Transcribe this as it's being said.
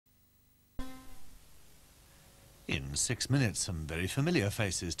In 6 minutes, some very familiar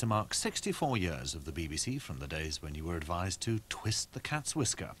faces to mark 64 years of the BBC from the days when you were advised to twist the cat's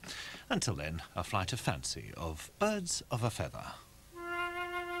whisker. Until then, a flight of fancy of birds of a feather.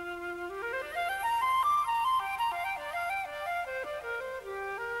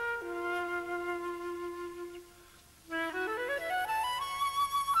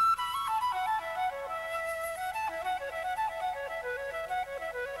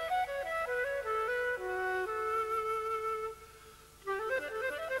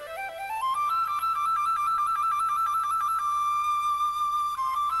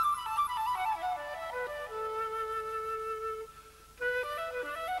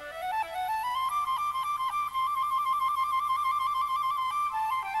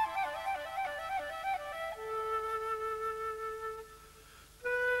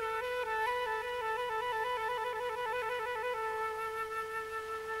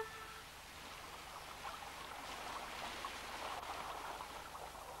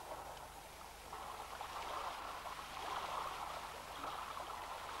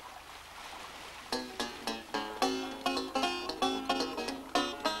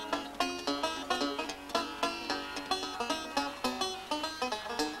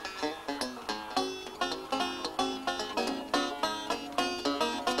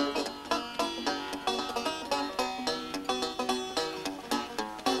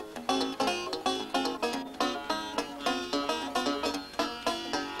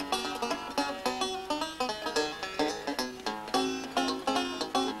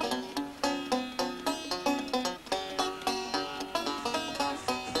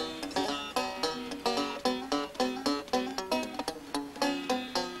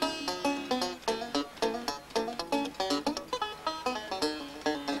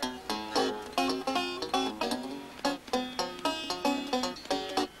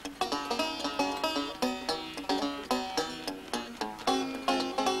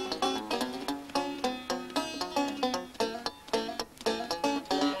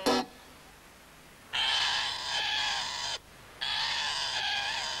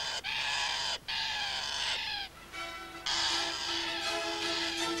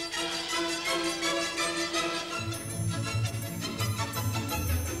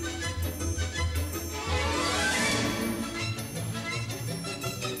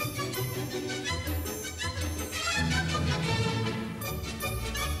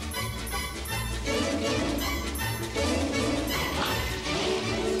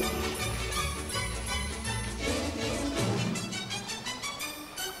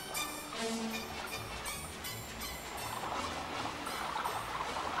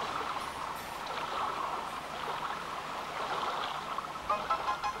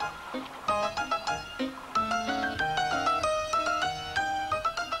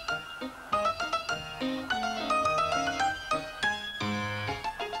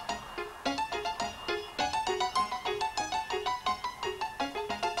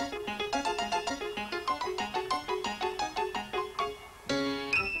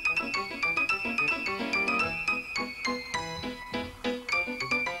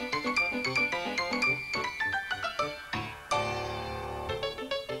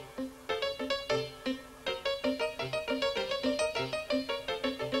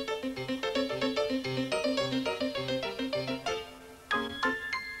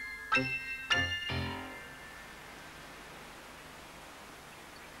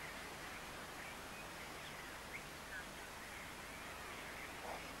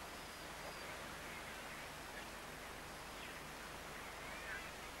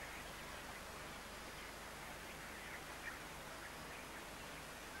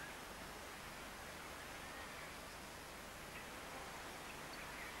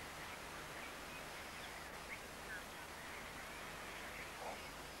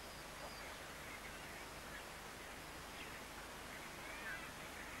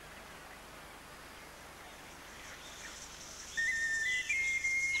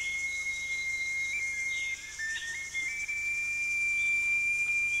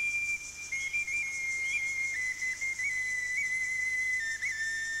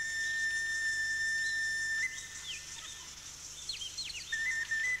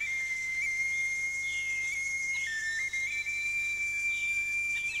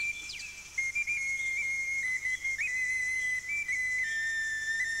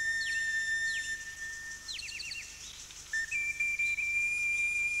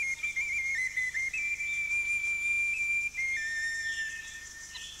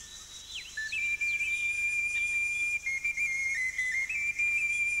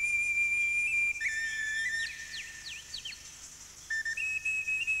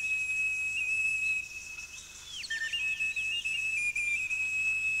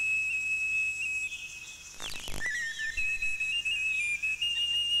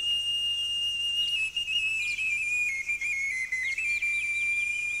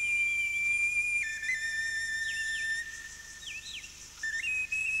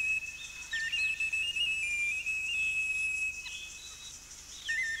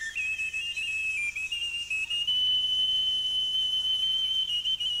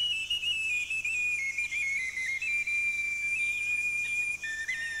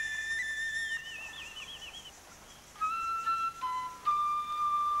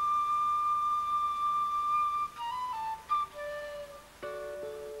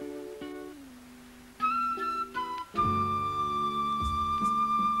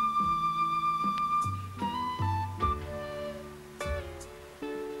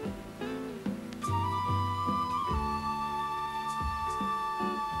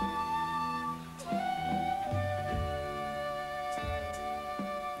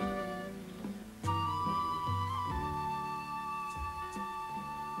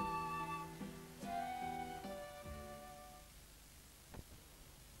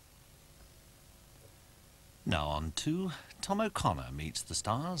 Now on to Tom O'Connor meets the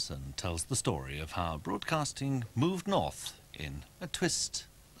stars and tells the story of how broadcasting moved north in A Twist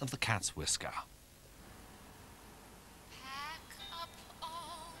of the Cat's Whisker. Pack up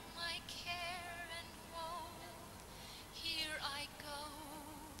all my care and woe. Here I go,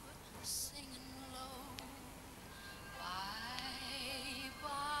 singing low. Bye bye,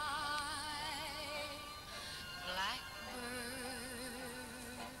 blackbird.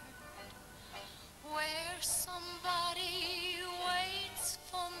 Where somebody waits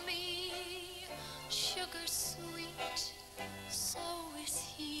for me, sugar sweet, so is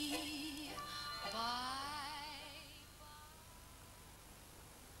he. Bye.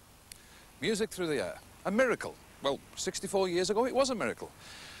 Music through the air. A miracle. Well, 64 years ago it was a miracle.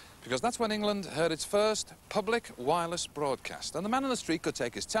 Because that's when England heard its first public wireless broadcast. And the man on the street could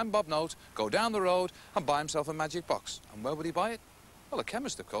take his 10-bob note, go down the road and buy himself a magic box. And where would he buy it? Well, a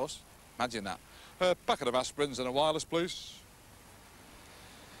chemist, of course. Imagine that. A packet of aspirins and a wireless, please.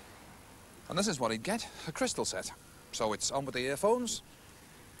 And this is what he'd get, a crystal set. So it's on with the earphones.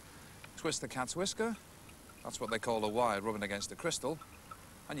 Twist the cat's whisker. That's what they call a wire rubbing against the crystal.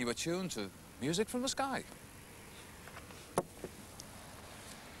 And you were tuned to music from the sky.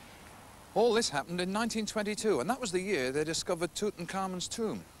 All this happened in 1922, and that was the year they discovered Tutankhamun's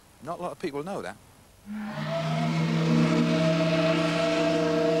tomb. Not a lot of people know that.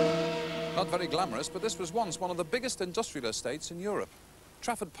 Not very glamorous, but this was once one of the biggest industrial estates in Europe.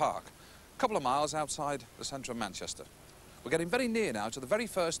 Trafford Park, a couple of miles outside the centre of Manchester. We're getting very near now to the very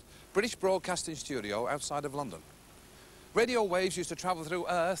first British broadcasting studio outside of London. Radio waves used to travel through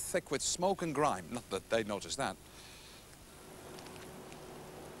air thick with smoke and grime. Not that they'd notice that.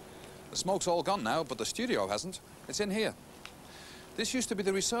 The smoke's all gone now, but the studio hasn't. It's in here. This used to be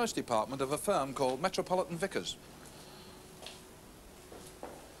the research department of a firm called Metropolitan Vickers.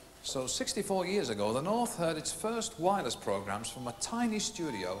 So 64 years ago, the North heard its first wireless programs from a tiny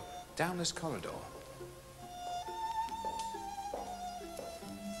studio down this corridor.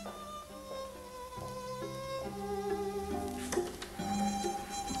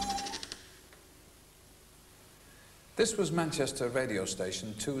 This was Manchester radio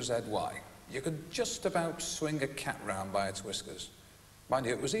station 2ZY. You could just about swing a cat round by its whiskers. Mind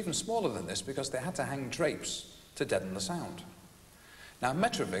you, it was even smaller than this because they had to hang drapes to deaden the sound. Now,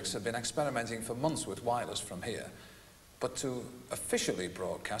 Metrovix had been experimenting for months with wireless from here, but to officially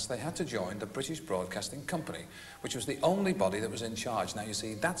broadcast, they had to join the British Broadcasting Company, which was the only body that was in charge. Now, you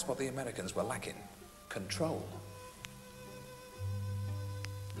see, that's what the Americans were lacking: control.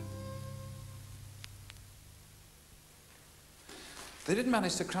 They did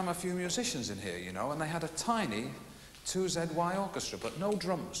manage to cram a few musicians in here, you know, and they had a tiny 2ZY orchestra, but no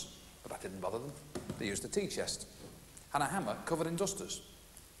drums. But that didn't bother them. They used a tea chest and a hammer covered in dusters.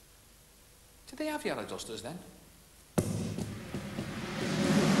 Did they have yellow dusters then?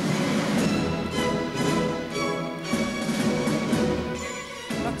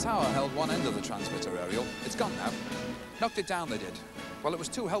 That tower held one end of the transmitter aerial. It's gone now. Knocked it down, they did. Well, it was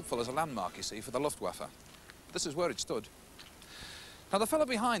too helpful as a landmark, you see, for the Luftwaffe. This is where it stood. Now, the fellow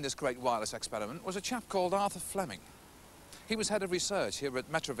behind this great wireless experiment was a chap called Arthur Fleming. He was head of research here at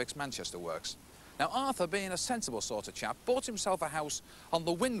Metrovix Manchester Works. Now, Arthur, being a sensible sort of chap, bought himself a house on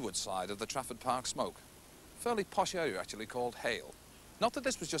the windward side of the Trafford Park smoke. Fairly posh area, actually, called Hale. Not that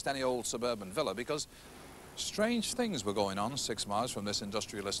this was just any old suburban villa, because strange things were going on 6 miles from this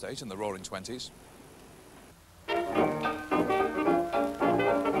industrial estate in the Roaring Twenties.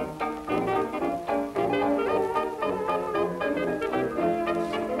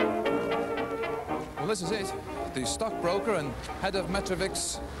 Well, this is it. The stockbroker and head of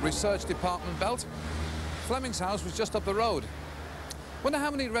Metrovix Research Department belt. Fleming's house was just up the road. Wonder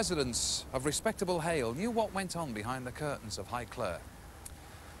how many residents of respectable Hale knew what went on behind the curtains of Highclere.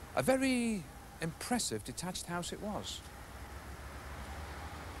 A very impressive detached house it was.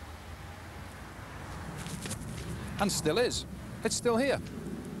 And still is. It's still here.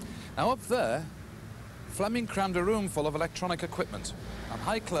 Now, up there, Fleming crammed a room full of electronic equipment, and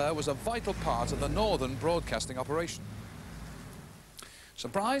Highclere was a vital part of the northern broadcasting operation.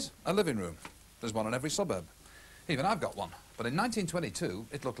 Surprise, a living room. There's one in every suburb. Even I've got one, but in 1922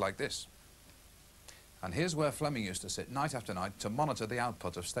 it looked like this. And here's where Fleming used to sit night after night to monitor the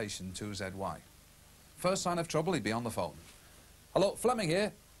output of station 2ZY. First sign of trouble, he'd be on the phone. Hello, Fleming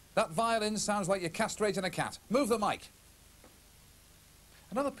here. That violin sounds like you're castrating a cat. Move the mic.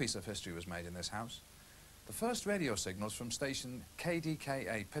 Another piece of history was made in this house. The first radio signals from station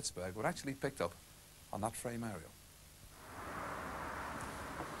KDKA Pittsburgh were actually picked up on that frame aerial.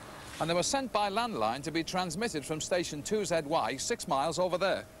 And they were sent by landline to be transmitted from station 2ZY 6 miles over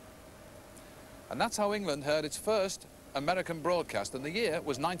there. And that's how England heard its first American broadcast, and the year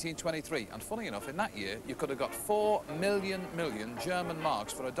was 1923. And funny enough, in that year, you could have got 4 million German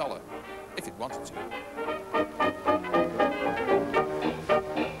marks for $1, if you'd wanted to.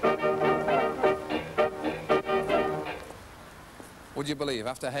 Would you believe,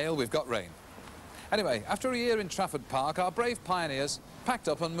 after hail, we've got rain? Anyway, after a year in Trafford Park, our brave pioneers packed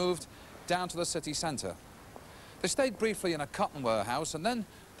up and moved down to the city centre. They stayed briefly in a cotton warehouse, and then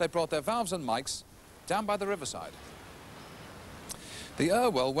they brought their valves and mics down by the riverside. The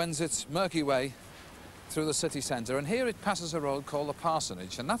Irwell wends its murky way through the city centre, and here it passes a road called the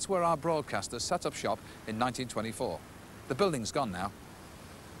Parsonage, and that's where our broadcasters set up shop in 1924. The building's gone now.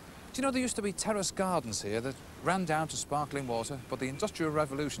 Do you know there used to be terrace gardens here that ran down to sparkling water, but the Industrial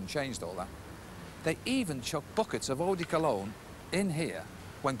Revolution changed all that. They even chucked buckets of eau de cologne in here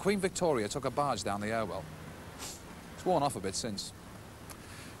when Queen Victoria took a barge down the Irwell. It's worn off a bit since.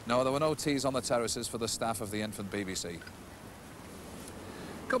 No, there were no teas on the terraces for the staff of the infant BBC. A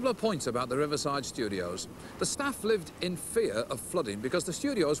couple of points about the Riverside studios. The staff lived in fear of flooding because the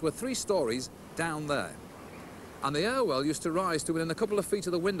studios were 3 stories down there. And the Irwell used to rise to within a couple of feet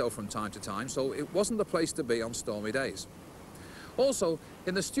of the window from time to time, so it wasn't the place to be on stormy days. Also,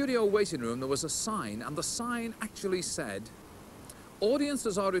 in the studio waiting room there was a sign, and the sign actually said,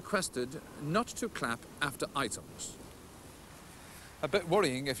 "Audiences are requested not to clap after items." A bit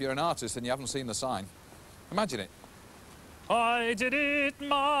worrying if you're an artist and you haven't seen the sign. Imagine it. I did it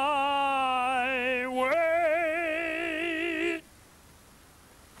my way.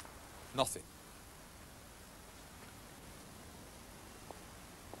 Nothing.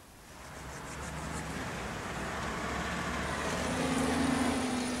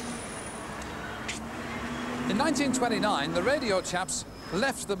 In 1929, the radio chaps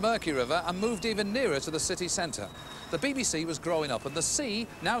left the Murky River and moved even nearer to the city centre. The BBC was growing up, and the C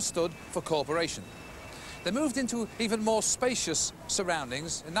now stood for corporation. They moved into even more spacious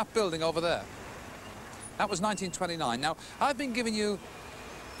surroundings in that building over there. That was 1929. Now, I've been giving you,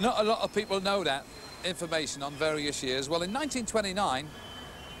 not a lot of people know that information on various years. Well, in 1929,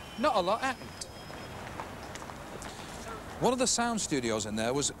 not a lot happened. One of the sound studios in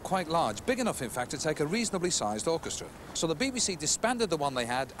there was quite large, big enough, in fact, to take a reasonably sized orchestra. So the BBC disbanded the one they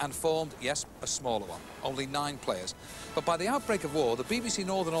had and formed, yes, a smaller one, only 9 players. But by the outbreak of war, the BBC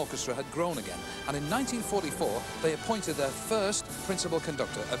Northern Orchestra had grown again, and in 1944, they appointed their first principal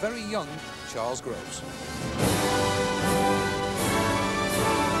conductor, a very young Charles Groves.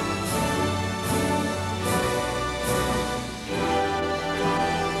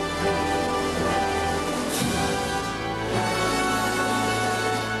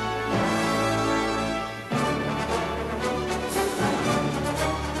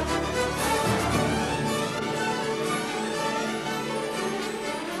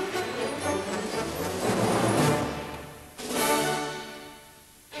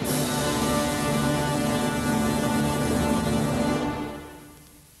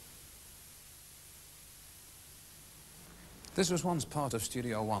 This was once part of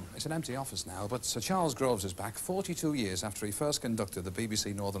Studio One. It's an empty office now, but Sir Charles Groves is back 42 years after he first conducted the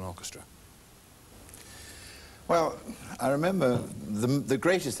BBC Northern Orchestra. Well, I remember, the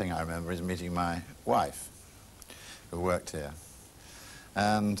greatest thing I remember is meeting my wife, who worked here.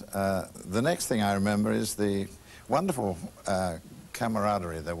 And the next thing I remember is the wonderful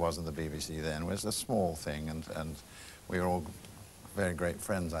camaraderie there was in the BBC then. It was a small thing, and we were all very great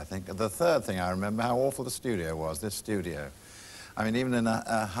friends, I think. The third thing I remember, how awful the studio was, this studio. I mean, even in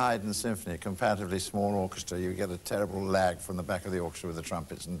a Haydn symphony, a comparatively small orchestra, you get a terrible lag from the back of the orchestra with the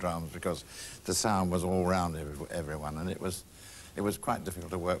trumpets and drums because the sound was all round everyone, and it was quite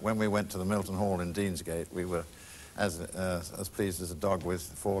difficult to work. When we went to the Milton Hall in Deansgate, we were as pleased as a dog with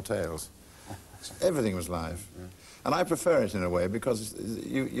 4 tails. Everything was live. Yeah. And I prefer it in a way because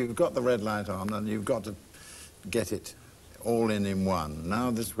you've got the red light on and you've got to get it all in one. Now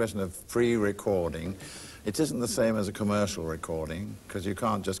this question of pre-recording, it isn't the same as a commercial recording because you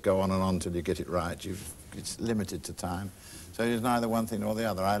can't just go on and on till you get it right. It's limited to time. So it's neither one thing nor the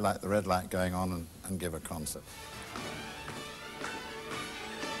other. I like the red light going on and give a concert.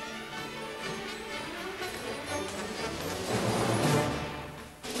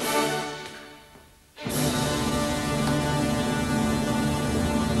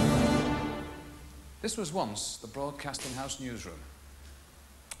 This was once the Broadcasting House newsroom.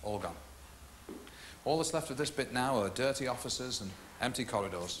 All gone. All that's left of this bit now are dirty offices and empty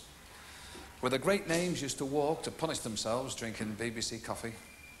corridors, where the great names used to walk to punish themselves drinking BBC coffee.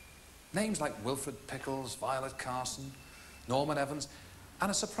 Names like Wilfred Pickles, Violet Carson, Norman Evans,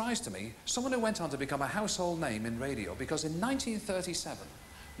 and a surprise to me, someone who went on to become a household name in radio, because in 1937,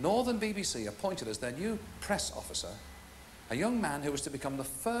 Northern BBC appointed as their new press officer a young man who was to become the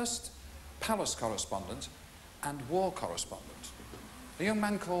first palace correspondent and war correspondent. A young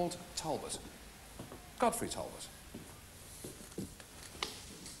man called Talbot, Godfrey Talbot.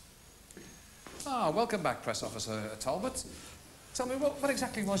 Ah, welcome back, Press Officer Talbot. Tell me, what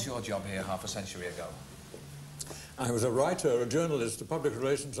exactly was your job here half a century ago? I was a writer, a journalist, a public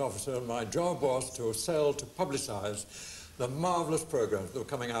relations officer, and my job was to sell, to publicise the marvellous programmes that were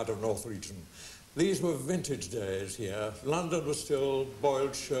coming out of North Region. These were vintage days here. London was still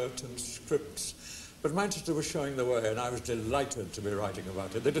boiled shirt and scripts, but Manchester was showing the way, and I was delighted to be writing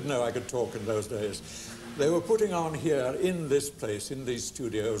about it. They didn't know I could talk in those days. They were putting on here, in this place, in these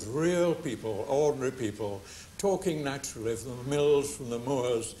studios, real people, ordinary people, talking naturally from the mills, from the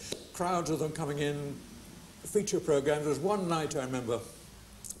moors, crowds of them coming in, feature programmes. There was one night, I remember,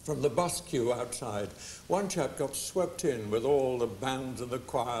 from the bus queue outside, one chap got swept in with all the bands and the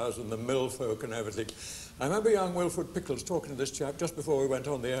choirs and the mill folk and everything. I remember young Wilfred Pickles talking to this chap just before we went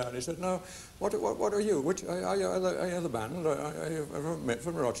on the air, and he said, "No, what are you? Which, are you the band? Are you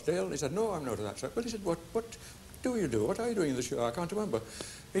from Rochdale?" And he said, "No, I'm not of that sort." But he said, what do you do? What are you doing in the show? I can't remember.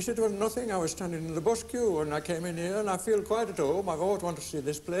 He said, "Well, nothing. I was standing in the bus queue, and I came in here, and I feel quite at home. I've always wanted to see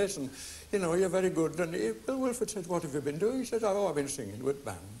this place, and, you know, you're very good." And Bill Wilfred said, "What have you been doing?" He said, "Oh, I've been singing with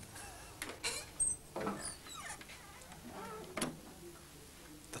band."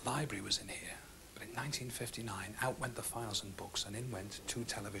 The library was in here, but in 1959, out went the files and books, and in went 2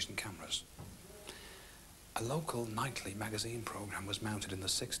 television cameras. A local nightly magazine programme was mounted in the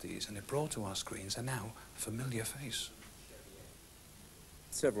 60s, and it brought to our screens a now familiar face.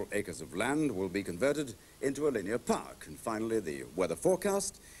 Several acres of land will be converted into a linear park. And finally, the weather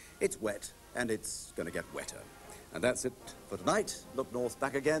forecast. It's wet, and it's going to get wetter. And that's it for tonight. Look North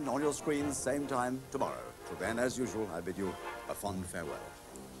back again on your screens, same time tomorrow. Till then, as usual, I bid you a fond farewell.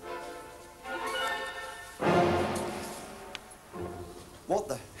 What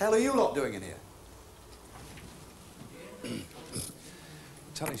the hell are you lot doing in here?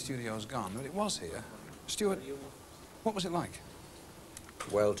 Telly studio's gone, but it was here. Stuart, what was it like?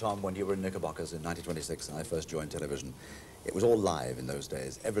 Well, Tom, when you were in Knickerbockers in 1926 and I first joined television, it was all live in those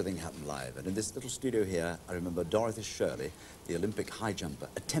days. Everything happened live. And in this little studio here, I remember Dorothy Shirley, the Olympic high jumper,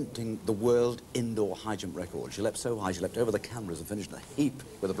 attempting the world indoor high jump record. She leapt so high, she leapt over the cameras and finished in a heap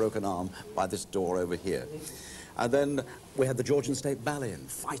with a broken arm by this door over here. And then we had the Georgian State Ballet and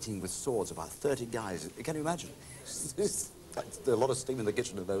fighting with swords, about 30 guys. Can you imagine? There's a lot of steam in the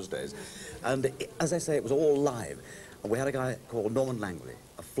kitchen in those days. And as I say, it was all live. And we had a guy called Norman Langley,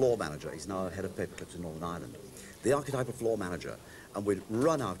 a floor manager. He's now head of paperclips in Northern Ireland. The archetypal floor manager. And we'd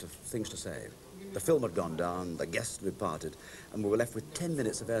run out of things to say. The film had gone down, the guests had departed, and we were left with 10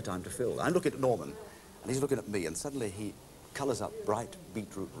 minutes of airtime to fill. I'm looking at Norman, and he's looking at me, and suddenly he colours up bright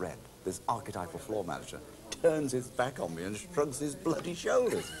beetroot red. This archetypal floor manager turns his back on me and shrugs his bloody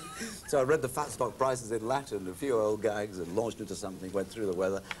shoulders. So I read the fat stock prices in Latin, a few old gags, and launched into something, went through the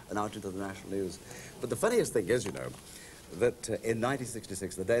weather and out into the national news. But the funniest thing is, you know, that in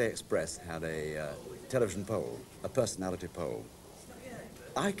 1966, the Daily Express had a television poll, a personality poll.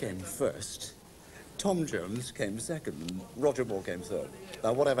 I came first, Tom Jones came second, and Roger Moore came third.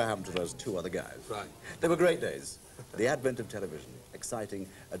 Now, whatever happened to those 2 other guys? Right. They were great days. The advent of television, exciting,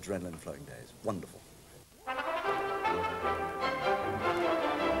 adrenaline-flowing days. Wonderful.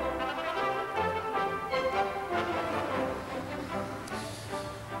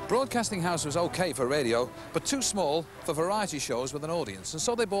 Broadcasting House was okay for radio, but too small for variety shows with an audience, and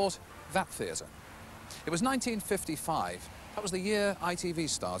so they bought that theatre. It was 1955. That was the year ITV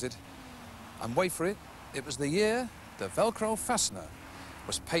started. And wait for it, it was the year the Velcro fastener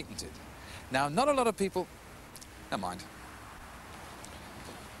was patented. Now, not a lot of people... Never mind.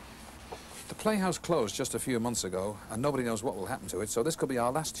 The Playhouse closed just a few months ago, and nobody knows what will happen to it, so this could be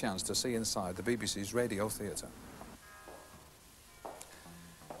our last chance to see inside the BBC's radio theatre.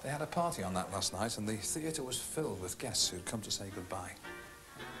 They had a party on that last night, and the theatre was filled with guests who'd come to say goodbye.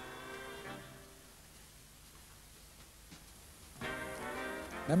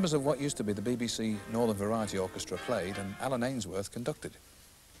 Members of what used to be the BBC Northern Variety Orchestra played, and Alan Ainsworth conducted.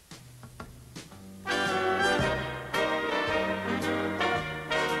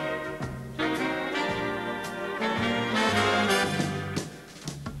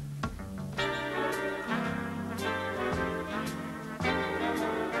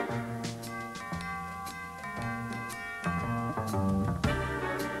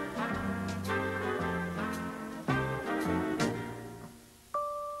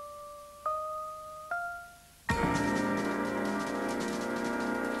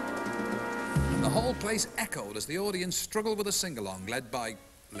 The whole place echoed as the audience struggled with a sing-along led by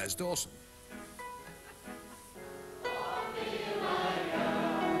Les Dawson.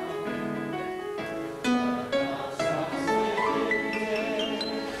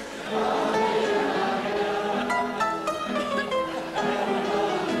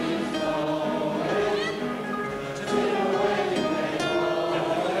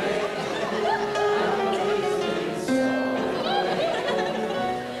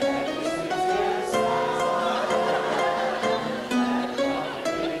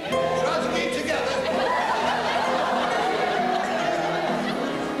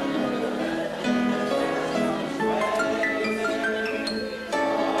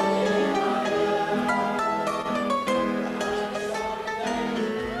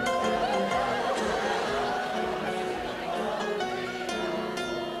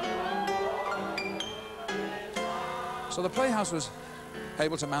 So the Playhouse was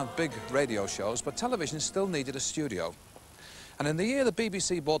able to mount big radio shows, but television still needed a studio. And in the year the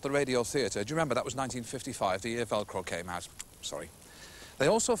BBC bought the Radio Theatre, do you remember that was 1955, the year Velcro came out? Sorry. They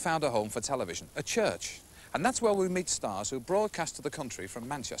also found a home for television, a church. And that's where we meet stars who broadcast to the country from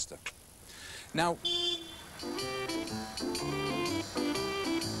Manchester. Now,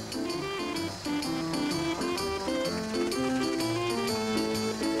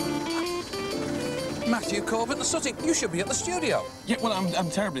 Matthew Corbett and Sooty, you should be at the studio. Yeah, well, I'm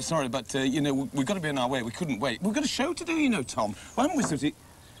terribly sorry, but, you know, we've got to be on our way. We couldn't wait. We've got a show to do, you know, Tom. Well, haven't we, Sooty?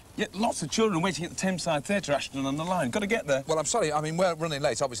 Yeah, lots of children waiting at the Thameside Theatre, Ashton, on the line. Got to get there. Well, I'm sorry. I mean, we're running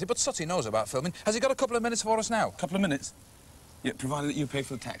late, obviously, but Sooty knows about filming. Has he got a couple of minutes for us now? Couple of minutes? Yeah, provided that you pay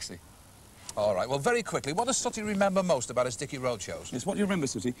for the taxi. All right, well, very quickly, what does Sooty remember most about his Dickie Road shows? Yes, what do you remember,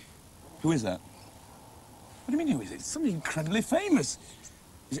 Sooty? Who is that? What do you mean, who is it? It's somebody incredibly famous.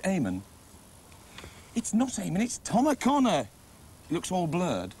 Is it Eamon? It's not Eamon, it's Tom O'Connor. He looks all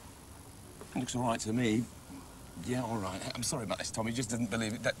blurred. He looks all right to me. Yeah, all right. I'm sorry about this, Tom. He just didn't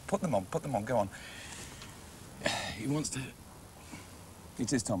believe it. Put them on, go on. He wants to...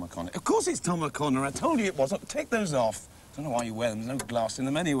 It is Tom O'Connor. Of course it's Tom O'Connor. I told you it was. Take those off. I don't know why you wear them. There's no glass in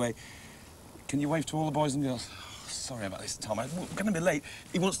them anyway. Can you wave to all the boys and girls? Oh, sorry about this, Tom. I'm going to be late.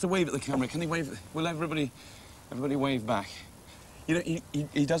 He wants to wave at the camera. Can he wave? Will everybody wave back? You know,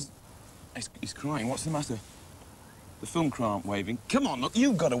 he does... He's crying. What's the matter? The film crew aren't waving. Come on, look,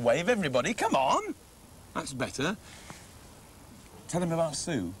 you've got to wave, everybody. Come on. That's better. Tell him about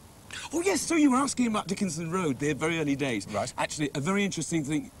Sue. Oh, yes, Sue, you were asking about Dickinson Road, the very early days. Right. Actually, a very interesting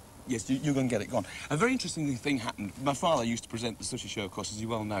thing... Yes, you're going to get it. Go on. A very interesting thing happened. My father used to present the Sooty show, of course, as you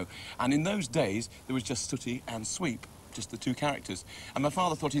well know. And in those days, there was just Sooty and Sweep, just the two characters. And my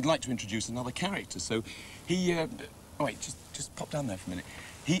father thought he'd like to introduce another character, so he... Oh, wait, just pop down there for a minute.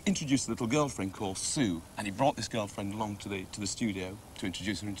 He introduced a little girlfriend called Sue, and he brought this girlfriend along to the studio to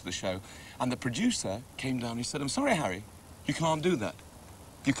introduce her into the show. And the producer came down and he said, I'm sorry, Harry, you can't do that.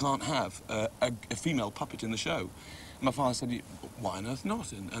 You can't have a female puppet in the show. And my father said, why on earth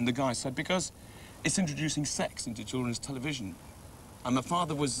not? And the guy said, because it's introducing sex into children's television. And my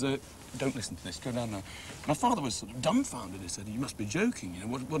father was... don't listen to this, go down now. My father was sort of dumbfounded. He said, you must be joking. You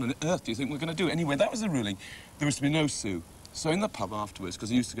know, what on earth do you think we're going to do? Anyway, that was the ruling. There was to be no Sue. So in the pub afterwards, because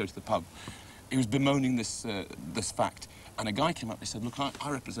he used to go to the pub, he was bemoaning this fact. And a guy came up and said, look, I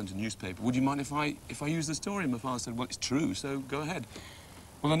represent a newspaper. Would you mind if I use the story? And my father said, well, it's true, so go ahead.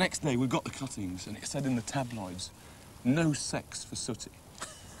 Well, the next day, we got the cuttings, and it said in the tabloids, no sex for Sooty.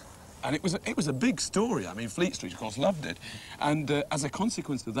 And it was a big story. I mean, Fleet Street, of course, loved it. And as a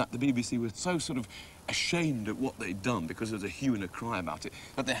consequence of that, the BBC were so sort of ashamed at what they'd done, because there was a hue and a cry about it,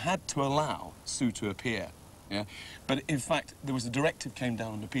 that they had to allow Sue to appear. Yeah? But in fact, there was a directive came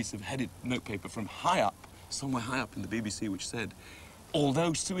down on a piece of headed notepaper from high up, somewhere high up in the BBC, which said,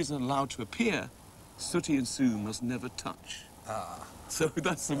 although Sue is allowed to appear, Sooty and Sue must never touch. Ah. So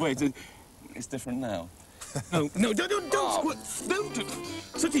that's the way to... It's different now. No, don't squat. Don't.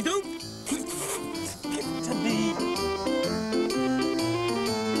 Sooty, don't. Give it to me.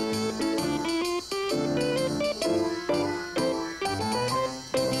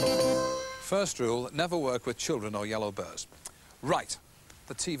 First rule, never work with children or yellow birds. Right,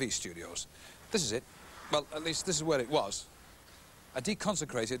 the TV studios. This is it. Well, at least this is where it was. A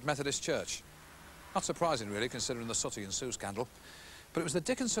deconsecrated Methodist church. Not surprising, really, considering the Sooty and Sue scandal. But it was the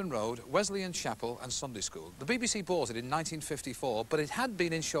Dickinson Road, Wesleyan Chapel and Sunday School. The BBC bought it in 1954, but it had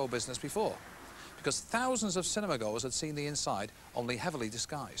been in show business before, because thousands of cinema-goers had seen the inside, only heavily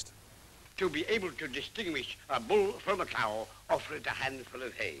disguised. To be able to distinguish a bull from a cow, offer it a handful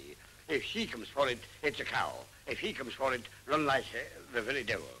of hay. If she comes for it, it's a cow. If he comes for it, run like the very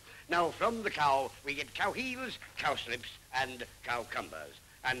devil. Now, from the cow, we get cow heels, cow slips, and cow cumbers.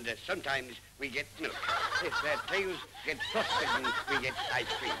 and sometimes we get milk. If their tails get frostbitten, we get ice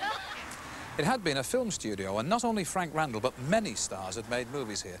cream. It had been a film studio, and not only Frank Randall, but many stars had made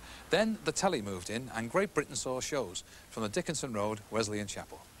movies here. Then the telly moved in, and Great Britain saw shows from the Dickinson Road Wesleyan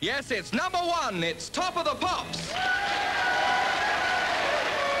Chapel. Yes, it's #1. It's Top of the Pops.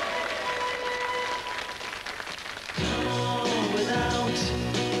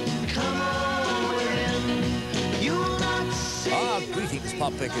 Greetings,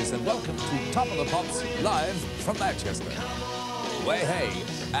 pop pickers, and welcome to Top of the Pops, live from Manchester. Way hey,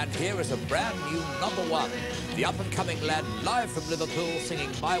 and here is a brand new #1, the up-and-coming lad live from Liverpool singing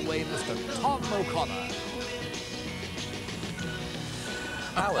My Way, Mr. Tom O'Connor.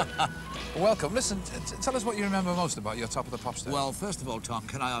 Alan, welcome. Listen, tell us what you remember most about your Top of the Pops days. Well, first of all, Tom,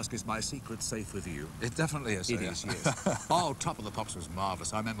 can I ask, is my secret safe with you? It definitely is. It is, yes. Oh, Top of the Pops was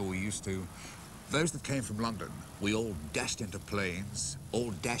marvellous. I remember we used to... Those that came from London, we all dashed into planes,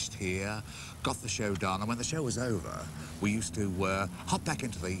 all dashed here, got the show done, and when the show was over, we used to hop back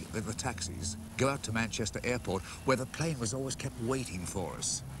into the taxis, go out to Manchester Airport, where the plane was always kept waiting for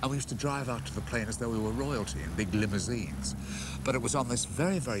us. And we used to drive out to the plane as though we were royalty in big limousines. But it was on this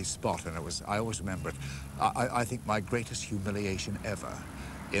very, very spot, and it was, I always remember it, I think my greatest humiliation ever.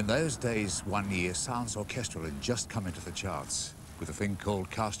 In those days, one year, Sounds Orchestral had just come into the charts with a thing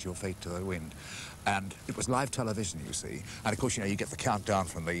called Cast Your Fate to the Wind. And it was live television, you see. And of course, you know, you get the countdown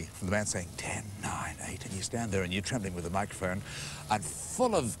from the man saying 10, 9, 8, and you stand there and you're trembling with the microphone. And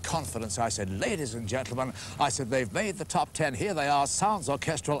full of confidence, I said, ladies and gentlemen, I said, they've made the top 10. Here they are, Sounds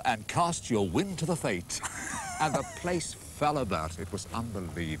Orchestral and Cast Your Wind to the Fate. And the place fell about. It was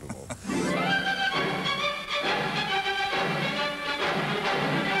unbelievable.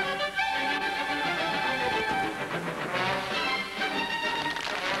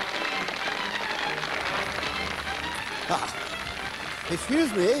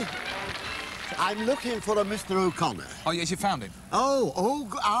 Excuse me. I'm looking for a Mr. O'Connor. Oh, yes, you found him. Oh,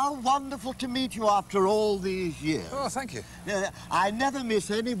 how wonderful to meet you after all these years. Oh, thank you. I never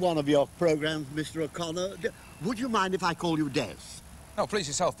miss any one of your programs, Mr. O'Connor. Would you mind if I call you Des? No, please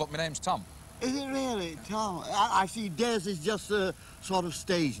yourself, but my name's Tom. Is it really, Tom? I see Des is just a sort of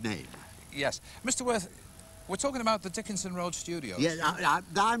stage name. Yes. Mr. Worth, we're talking about the Dickinson Road Studios. Yes,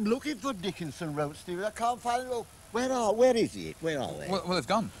 I'm looking for Dickinson Road Studios. I can't find it. Where is it? Where are they? Well, they've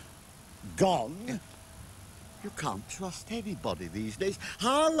gone. Gone? Yeah. You can't trust anybody these days.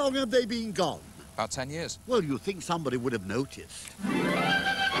 How long have they been gone? About 10 years. Well, you'd think somebody would have noticed. Cheerio,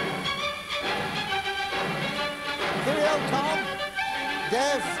 Tom.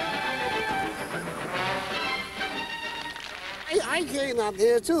 Des. I came up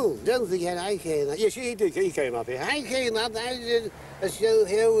here too. Don't forget I came up. Yes, he did. He came up here. I came up. I did a show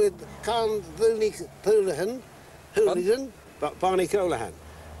here with Barney Colahan. Barney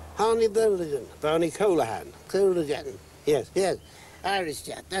Colahan. Yes. Irish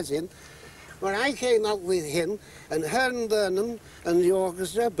chap, that's him. Well, I came up with him and Herman Burnham and the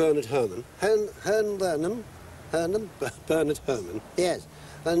orchestra, Bernard Herrmann. Bernard Herrmann, yes.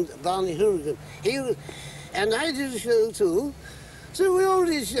 And Barney Hooligan. And I did a show too. So we all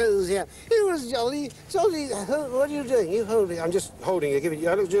did shows here. It was jolly. What are you doing? You holding? I'm just holding you.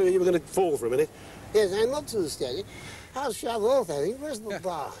 I looked you were going to fall for a minute. Yes, I'm not too steady. I'll shove off, I think. Where's the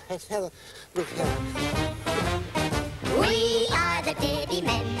bar? Let's have a look here. We are the Diddy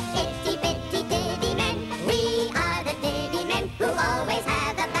Men, itty bitty Diddy Men. We are the Diddy Men who always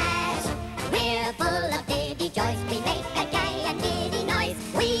have a bash. We're full of Diddy joys. We make a giant Diddy noise.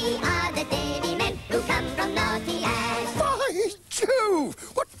 We are the Diddy Men who come from naughty ash. By Jove!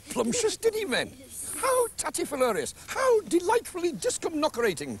 What plumptious Diddy Men! How tatty-hilarious! How delightfully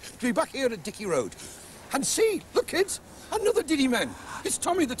discomknockerating to be back here at Dicky Road. And see, look, kids, another Diddy Man. It's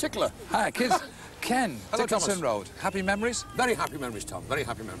Tommy the Tickler. Hi, kids. Ken, Hello, Dickinson Thomas. Road. Happy memories? Very happy memories, Tom. Very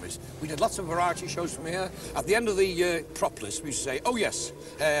happy memories. We did lots of variety shows from here. At the end of the prop list, we used to say, oh, yes,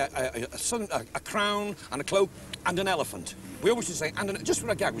 a crown and a cloak and an elephant. We always used to say, just for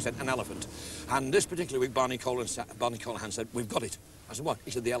a gag, we said an elephant. And this particular week, Barney Colahan said, we've got it. I said, what?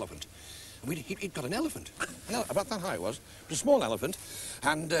 He said, the elephant. And he'd got an elephant. About that high it was. It was a small elephant.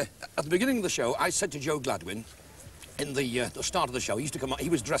 And at the beginning of the show, I said to Joe Gladwin, in the start of the show, he used to come on, he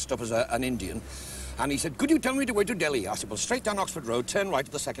was dressed up as an Indian, and he said, could you tell me the way to Delhi? I said, well, straight down Oxford Road, turn right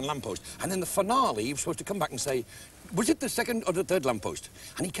at the second lamppost. And then the finale, he was supposed to come back and say, was it the second or the third lamppost?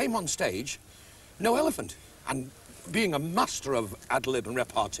 And he came on stage, no elephant. And being a master of ad lib and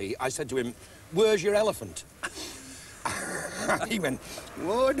repartee, I said to him, where's your elephant? He went,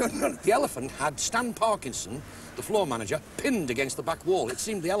 oh, no. The elephant had Stan Parkinson, the floor manager, pinned against the back wall. It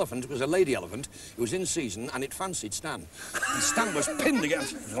seemed the elephant was a lady elephant. It was in season and it fancied Stan. And Stan was pinned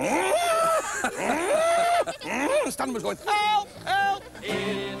against... Stan was going, help, help!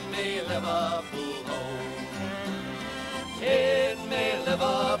 In me Liverpool home, in me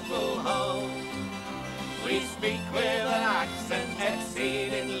Liverpool home, we speak with an accent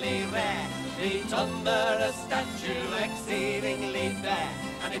exceedingly rare. Each under a statue exceedingly fair.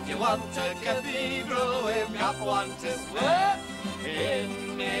 And if you want a cathedral, we've got one to swear.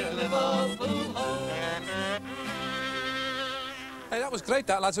 In me Liverpool home. Hey, that was great,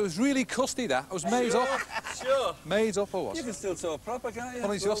 that, lads. It was really custy, that. It was made up. Sure. Made up, or what? You can still talk proper, can't you?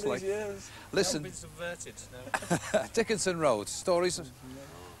 Only After all just, like. these years. Listen. Been subverted now. Dickinson Road, stories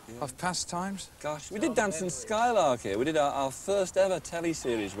of past times. Gosh, we did Dance and Skylark here. We did our first ever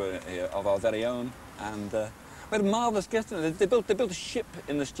telly-series here of our very own. And we had a marvellous guest in it. They built a ship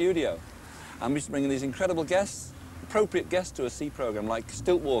in the studio. And we used to bring in these incredible guests, appropriate guests to a sea programme, like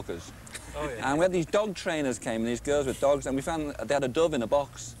stilt walkers. Oh, yeah. And we had these dog trainers came, these girls with dogs, and we found they had a dove in a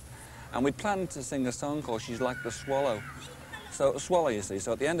box. And we'd planned to sing a song called She's Like the Swallow. So, a swallow, you see.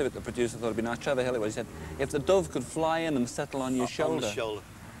 So at the end of it, the producer thought it'd be nice. Trevor Hill, he said, if the dove could fly in and settle on your shoulder. On the shoulder.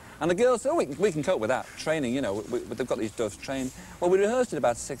 And the girls said, oh, we can cope with that. Training, you know, they've got these doves trained. Well, we rehearsed it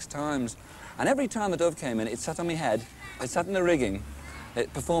about 6 times. And every time the dove came in, it sat on my head, it sat in the rigging,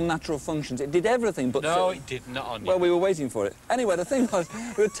 it performed natural functions, it did everything but... No, it did not on you. Well, we were waiting for it. Anyway, the thing was,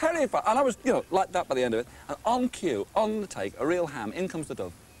 we were terrified, and I was, you know, like that by the end of it. And on cue, on the take, a real ham, in comes the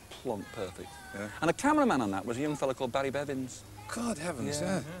dove. Plonk, perfect. Yeah. And the cameraman on that was a young fella called Barry Bevins. God heavens,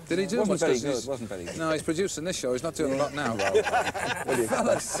 Yeah. yeah. Did he do Wasn't much? very 'Cause good, he's- wasn't very good. No, he's producing this show. He's not doing a lot now.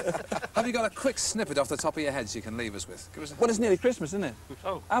 Fellas, have you got a quick snippet off the top of your heads you can leave us with? Give us a... Well, it's nearly Christmas, isn't it?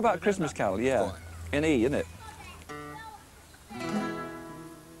 Oh. How about a Christmas Carol? Yeah. In E, isn't it?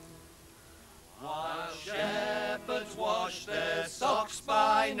 While shepherds wash their socks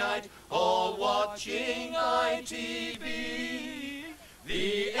by night, all watching ITV,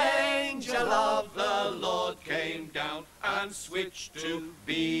 the angel of the Lord came down and switched to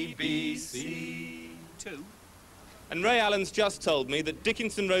BBC 2. And Ray Allen's just told me that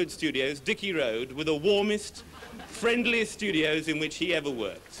Dickinson Road Studios, Dicky Road, were the warmest, friendliest studios in which he ever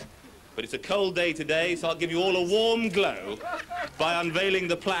worked. But it's a cold day today, so I'll give you all a warm glow by unveiling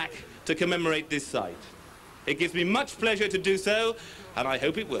the plaque to commemorate this site. It gives me much pleasure to do so, and I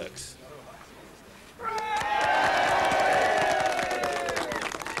hope it works.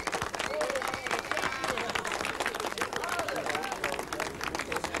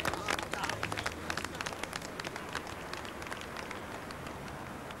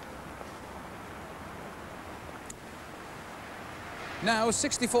 Now,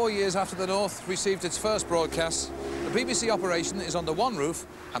 64 years after the North received its first broadcast, the BBC operation is under one roof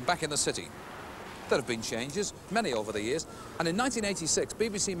and back in the city. There have been changes, many over the years, and in 1986,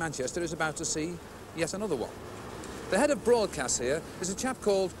 BBC Manchester is about to see yet another one. The head of broadcasts here is a chap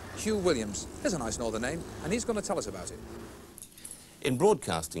called Hugh Williams. There's a nice northern name, and he's going to tell us about it. In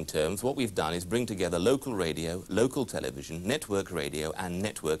broadcasting terms, what we've done is bring together local radio, local television, network radio and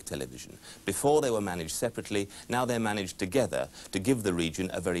network television. Before they were managed separately, now they're managed together to give the region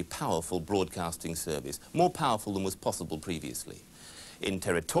a very powerful broadcasting service, more powerful than was possible previously. In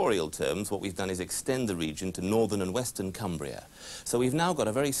territorial terms, what we've done is extend the region to northern and western Cumbria. So we've now got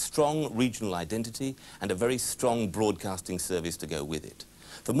a very strong regional identity and a very strong broadcasting service to go with it.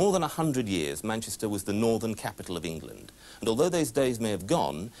 For more than 100 years, Manchester was the northern capital of England. And although those days may have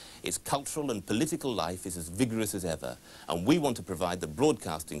gone, its cultural and political life is as vigorous as ever. And we want to provide the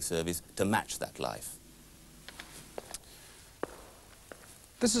broadcasting service to match that life.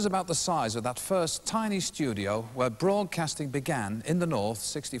 This is about the size of that first tiny studio where broadcasting began in the north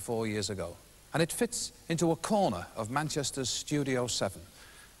 64 years ago. And it fits into a corner of Manchester's Studio 7,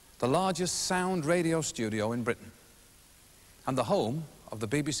 the largest sound radio studio in Britain, and the home of the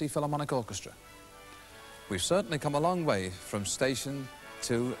BBC Philharmonic Orchestra. We've certainly come a long way from station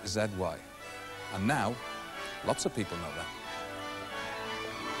to ZY. And now, lots of people know that.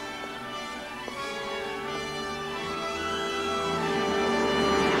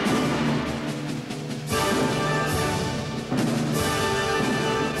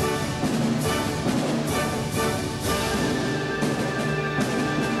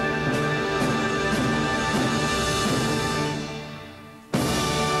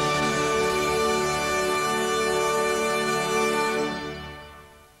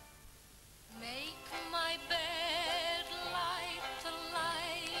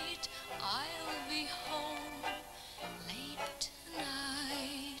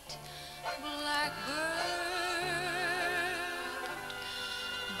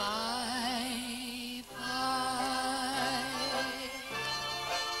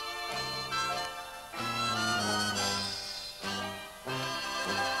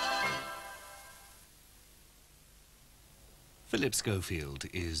 Philip Schofield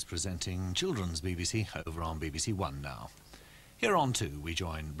is presenting Children's BBC over on BBC One now. Here on 2 we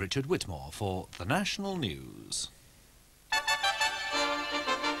join Richard Whitmore for the National News.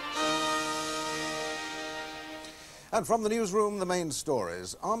 And from the newsroom, the main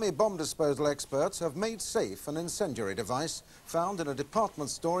stories. Army bomb disposal experts have made safe an incendiary device found in a department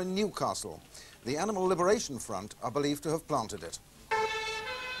store in Newcastle. The Animal Liberation Front are believed to have planted it.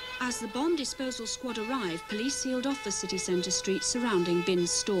 As the bomb disposal squad arrived, police sealed off the city centre streets surrounding Bin's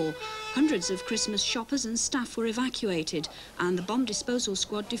store. Hundreds of Christmas shoppers and staff were evacuated, and the bomb disposal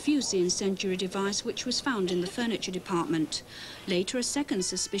squad defused the incendiary device which was found in the furniture department. Later, a second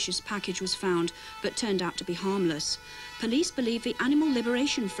suspicious package was found, but turned out to be harmless. Police believe the Animal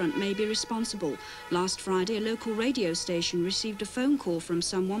Liberation Front may be responsible. Last Friday, a local radio station received a phone call from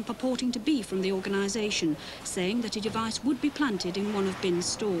someone purporting to be from the organisation, saying that a device would be planted in one of Bin's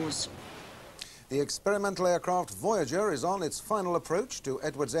stores. The experimental aircraft Voyager is on its final approach to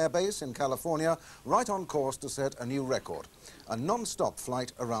Edwards Air Base in California, right on course to set a new record, a non-stop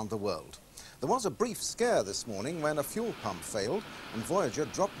flight around the world. There was a brief scare this morning when a fuel pump failed and Voyager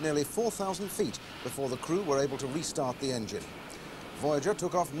dropped nearly 4,000 feet before the crew were able to restart the engine. Voyager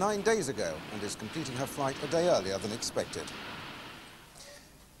took off 9 days ago and is completing her flight a day earlier than expected.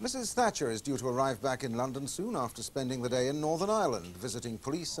 Mrs. Thatcher is due to arrive back in London soon after spending the day in Northern Ireland, visiting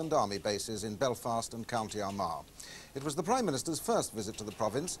police and army bases in Belfast and County Armagh. It was the Prime Minister's first visit to the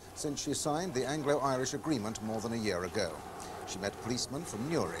province since she signed the Anglo-Irish Agreement more than a year ago. She met policemen from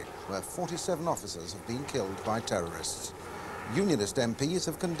Newry, where 47 officers have been killed by terrorists. Unionist MPs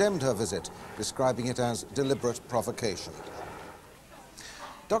have condemned her visit, describing it as deliberate provocation.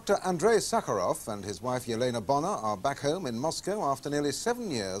 Dr. Andrei Sakharov and his wife Yelena Bonner are back home in Moscow after nearly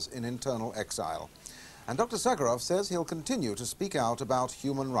 7 years in internal exile. And Dr. Sakharov says he'll continue to speak out about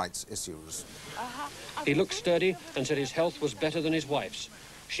human rights issues. He looked sturdy and said his health was better than his wife's.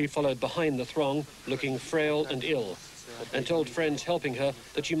 She followed behind the throng, looking frail and ill, and told friends helping her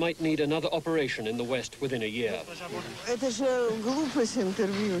that she might need another operation in the West within a year.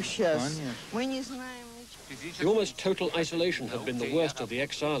 The almost total isolation had been the worst of the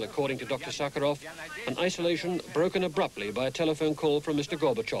exile, according to Dr. Sakharov, an isolation broken abruptly by a telephone call from Mr.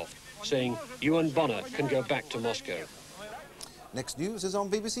 Gorbachev, saying, "You and Bonner can go back to Moscow." Next news is on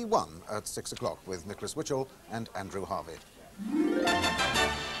BBC One at 6 o'clock with Nicholas Witchell and Andrew Harvey.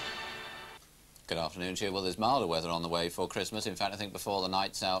 Good afternoon to you. Well, there's milder weather on the way for Christmas. In fact, I think before the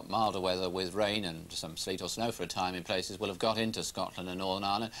night's out, milder weather with rain and some sleet or snow for a time in places will have got into Scotland and Northern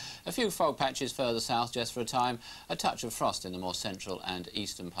Ireland. A few fog patches further south just for a time. A touch of frost in the more central and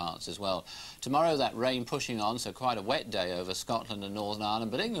eastern parts as well. Tomorrow, that rain pushing on, so quite a wet day over Scotland and Northern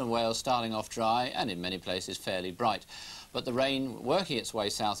Ireland, but England and Wales starting off dry and in many places fairly bright. But the rain working its way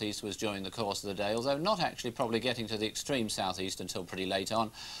southeastwards during the course of the day, although not actually probably getting to the extreme southeast until pretty late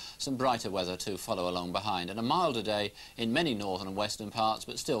on. Some brighter weather to follow along behind, and a milder day in many northern and western parts,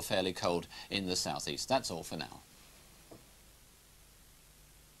 but still fairly cold in the southeast. That's all for now.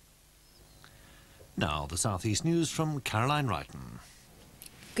 Now, the southeast news from Caroline Wrighton.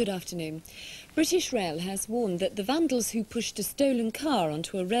 Good afternoon. British Rail has warned that the vandals who pushed a stolen car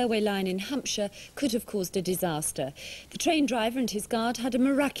onto a railway line in Hampshire could have caused a disaster. The train driver and his guard had a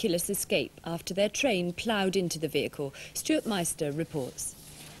miraculous escape after their train ploughed into the vehicle. Stuart Meister reports.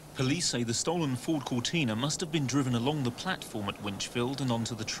 Police say the stolen Ford Cortina must have been driven along the platform at Winchfield and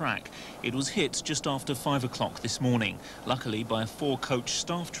onto the track. It was hit just after 5 o'clock this morning, luckily by a 4-coach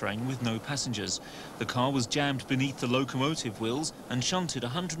staff train with no passengers. The car was jammed beneath the locomotive wheels and shunted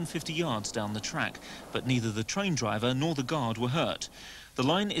 150 yards down the track, but neither the train driver nor the guard were hurt. The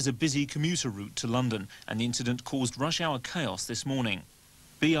line is a busy commuter route to London, and the incident caused rush-hour chaos this morning.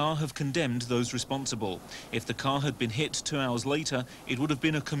 BR have condemned those responsible. If the car had been hit 2 hours later, it would have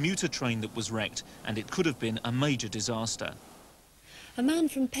been a commuter train that was wrecked, and it could have been a major disaster. A man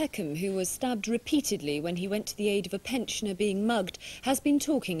from Peckham who was stabbed repeatedly when he went to the aid of a pensioner being mugged has been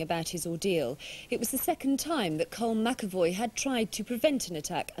talking about his ordeal. It was the second time that Colm McAvoy had tried to prevent an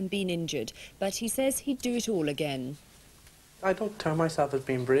attack and been injured, but he says he'd do it all again. I don't term myself as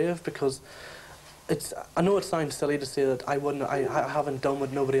being brave because I know it sounds silly to say that I haven't done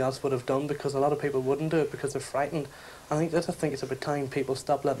what nobody else would have done, because a lot of people wouldn't do it because they're frightened. I just think it's about time people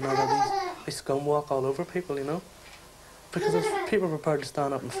stop letting all these scum walk all over people, you know? Because if people are prepared to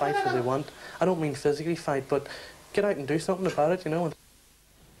stand up and fight what they want, I don't mean physically fight, but get out and do something about it, you know?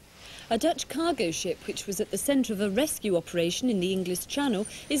 A Dutch cargo ship, which was at the centre of a rescue operation in the English Channel,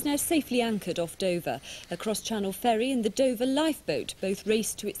 is now safely anchored off Dover. A cross-channel ferry and the Dover lifeboat both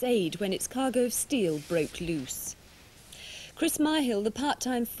raced to its aid when its cargo of steel broke loose. Chris Myhill, the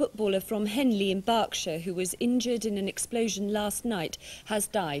part-time footballer from Henley in Berkshire, who was injured in an explosion last night, has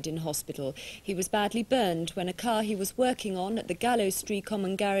died in hospital. He was badly burned when a car he was working on at the Gallows Street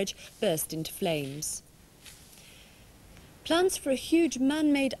Common Garage burst into flames. Plans for a huge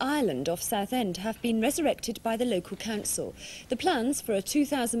man-made island off Southend have been resurrected by the local council. The plans for a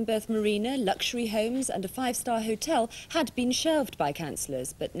 2,000-berth marina, luxury homes and a 5-star hotel had been shelved by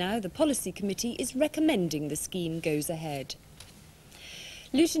councillors, but now the policy committee is recommending the scheme goes ahead.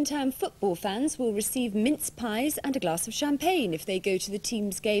 Luton Town football fans will receive mince pies and a glass of champagne if they go to the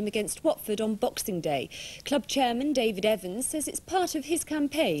team's game against Watford on Boxing Day. Club chairman David Evans says it's part of his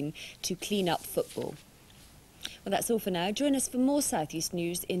campaign to clean up football. Well, that's all for now. Join us for more South East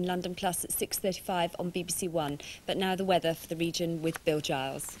news in London Plus at 6:35 on BBC One. But now the weather for the region with Bill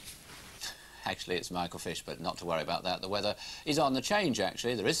Giles. Actually, it's Michael Fish, but not to worry about that. The weather is on the change,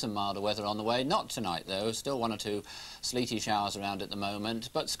 actually. There is some milder weather on the way. Not tonight, though. Still 1 or 2 sleety showers around at the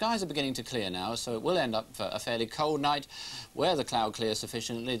moment. But skies are beginning to clear now, so it will end up for a fairly cold night. Where the cloud clears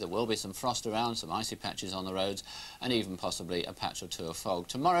sufficiently, there will be some frost around, some icy patches on the roads, and even possibly a patch or two of fog.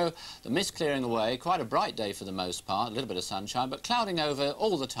 Tomorrow, the mist clearing away. Quite a bright day for the most part. A little bit of sunshine, but clouding over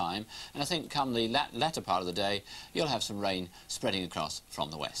all the time. And I think come the latter part of the day, you'll have some rain spreading across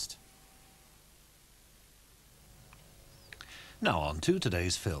from the west. Now on to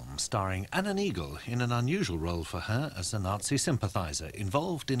today's film, starring Anna Neagle in an unusual role for her as a Nazi sympathiser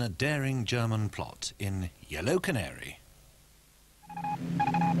involved in a daring German plot in Yellow Canary.